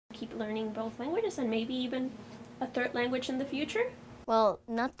keep learning both languages and maybe even a third language in the future? Well,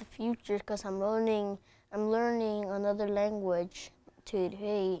 not the future, because I'm learning another language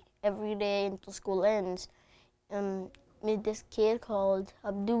today, every day until school ends. This kid called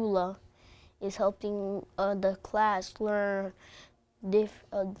Abdullah is helping the class learn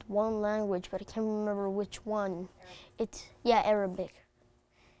one language, but I can't remember which one. Arabic.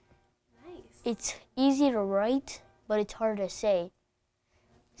 Nice. It's easy to write, but it's hard to say.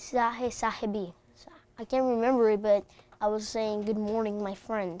 Sahibi. I can't remember it, but I was saying good morning, my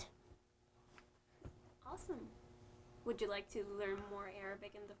friend. Awesome. Would you like to learn more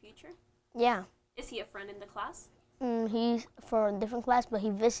Arabic in the future? Yeah. Is he a friend in the class? He's for a different class, but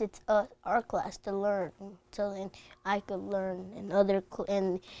he visits our class to learn. So then I could learn,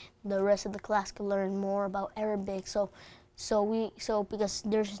 and the rest of the class could learn more about Arabic. So because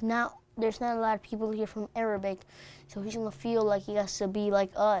there's not a lot of people here from Arabic, so he's gonna feel like he has to be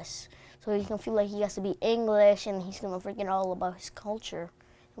like us. So he's gonna feel like he has to be English, and he's gonna forget all about his culture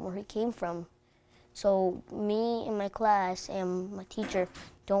and where he came from. So me and my class and my teacher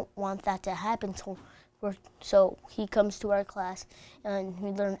don't want that to happen. So he comes to our class and we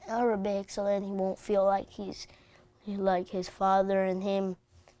learn Arabic, so then he won't feel like he's like his father and him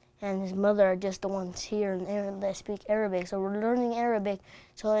and his mother are just the ones here and that speak Arabic. So we're learning Arabic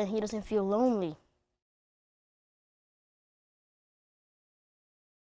so then he doesn't feel lonely.